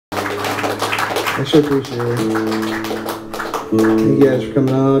I sure appreciate it. Thank you guys for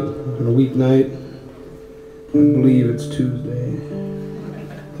coming out on a weeknight. I believe it's Tuesday.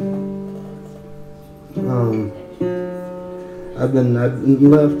 I've been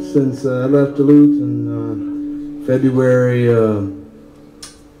left since I left Duluth in February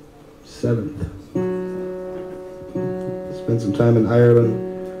 7th. Spent some time in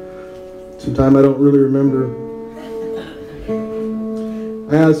Ireland. Some time I don't really remember.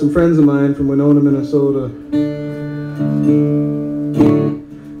 I had some friends of mine from Winona, Minnesota,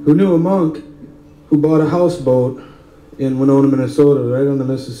 who knew a monk who bought a houseboat in Winona, Minnesota, right on the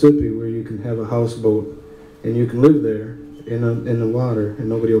Mississippi, where you can have a houseboat and you can live there in the water and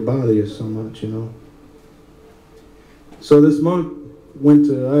nobody will bother you so much, you know. So this monk went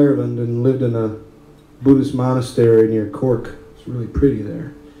to Ireland and lived in a Buddhist monastery near Cork. It's really pretty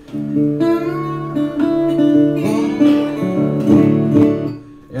there.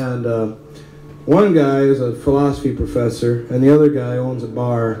 And one guy is a philosophy professor, and the other guy owns a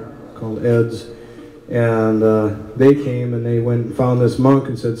bar called Ed's. And they came and they went and found this monk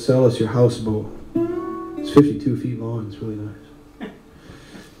and said, "Sell us your houseboat. It's 52 feet long. It's really nice."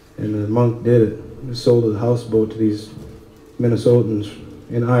 And the monk did it. He sold the houseboat to these Minnesotans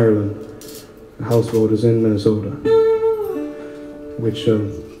in Ireland. The houseboat is in Minnesota, which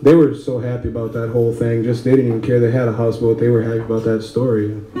they were so happy about that whole thing. Just they didn't even care they had a houseboat. They were happy about that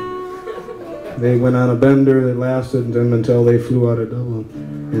story. They went on a bender that lasted them until they flew out of Dublin,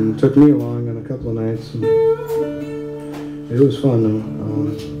 and took me along on a couple of nights. And it was fun though.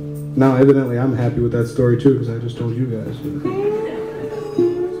 Now evidently I'm happy with that story too, because I just told you guys.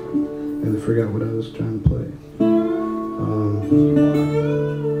 And I forgot what I was trying to play.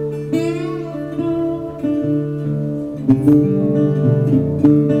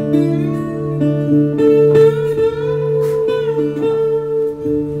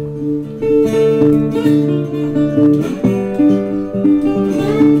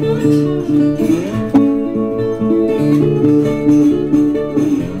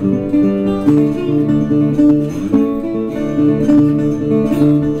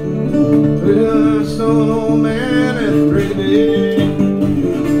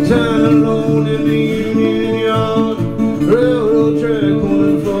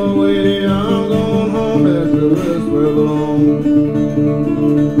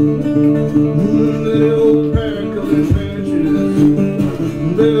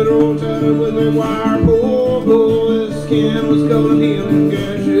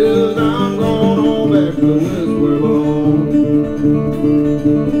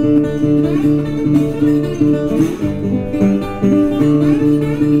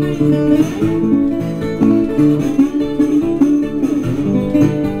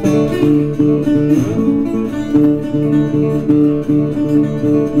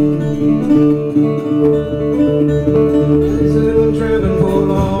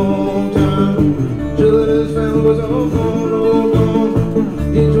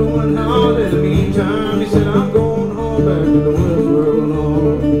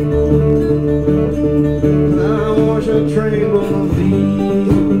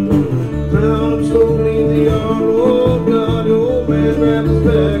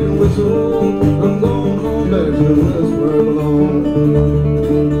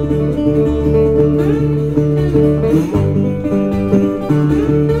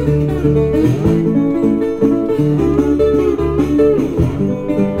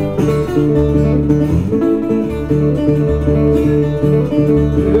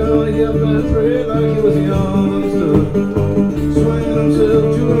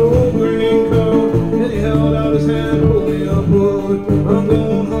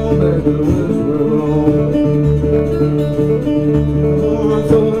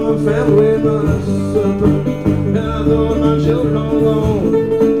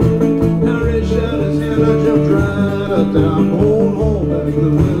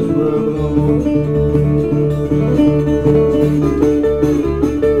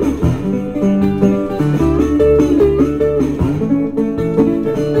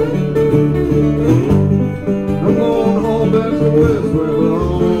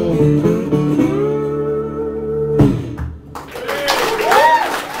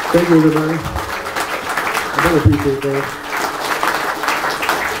 Thank you, everybody. I really appreciate that.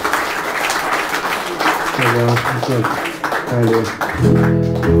 There you go. That's it. Kind of.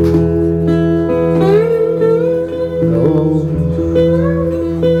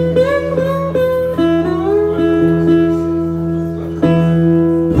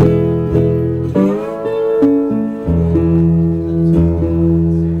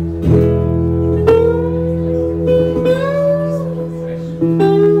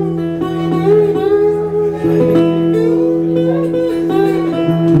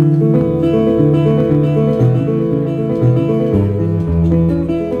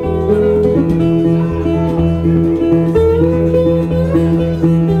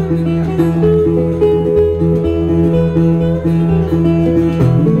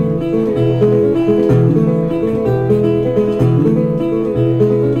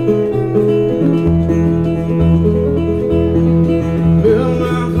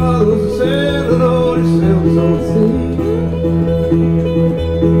 sea.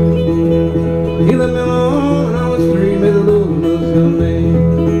 He let me alone when I was 3, made the Lord must help me.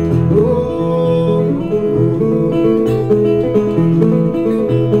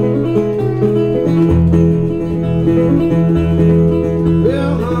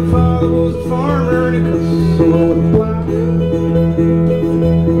 Well, my father was a farmer and he cut soil with a plow.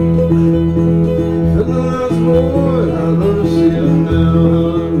 But when I was a boy, I love to see him now.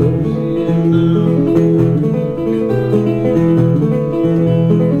 I love to see him now.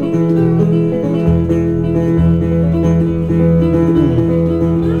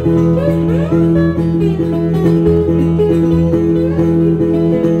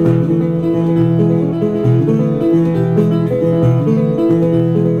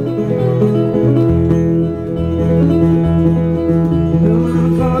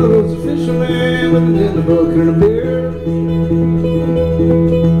 In a bucket and a beer,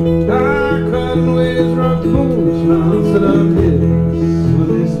 I cried and waves rocked the boat, smiled, said I'm his when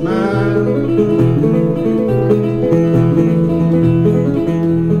they smiled.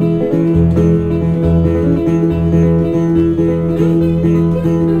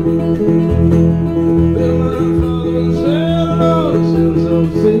 Well, my father was a sailor, Lord, he sailed himself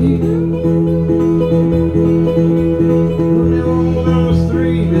to sea. When I was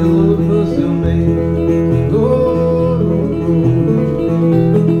 3, and love must have made.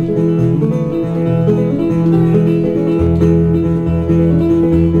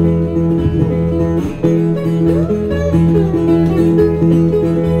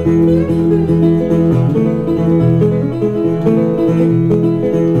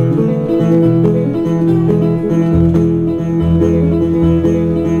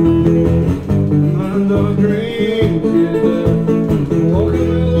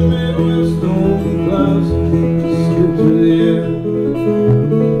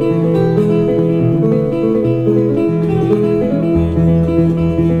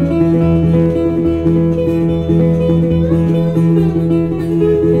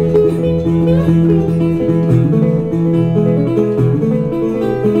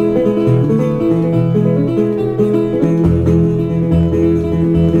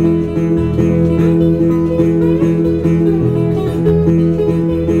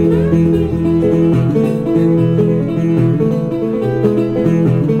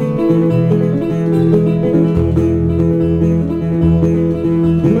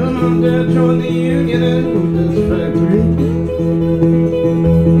 Joined the union and moved to this factory,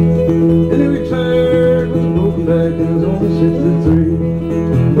 and he retired with a broken back and he was only 63.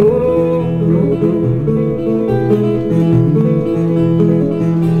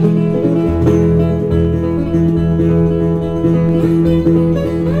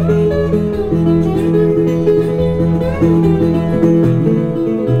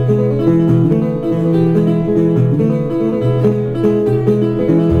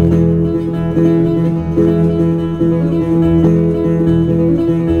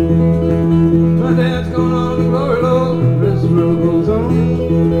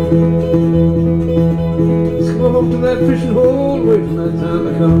 To that fishing hole, wait for that time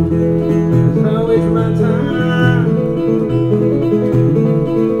to come. I'll wait for my time.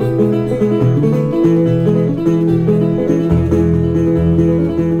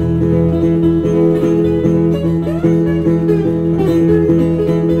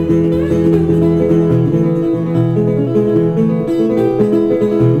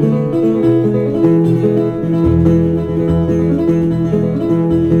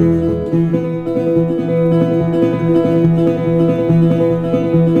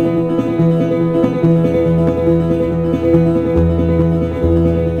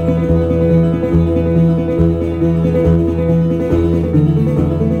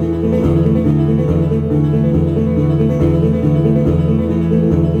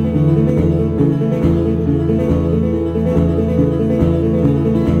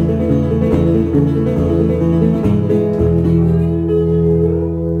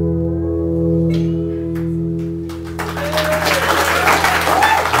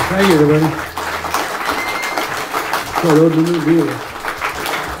 Thank you, everybody. So those are new viewers.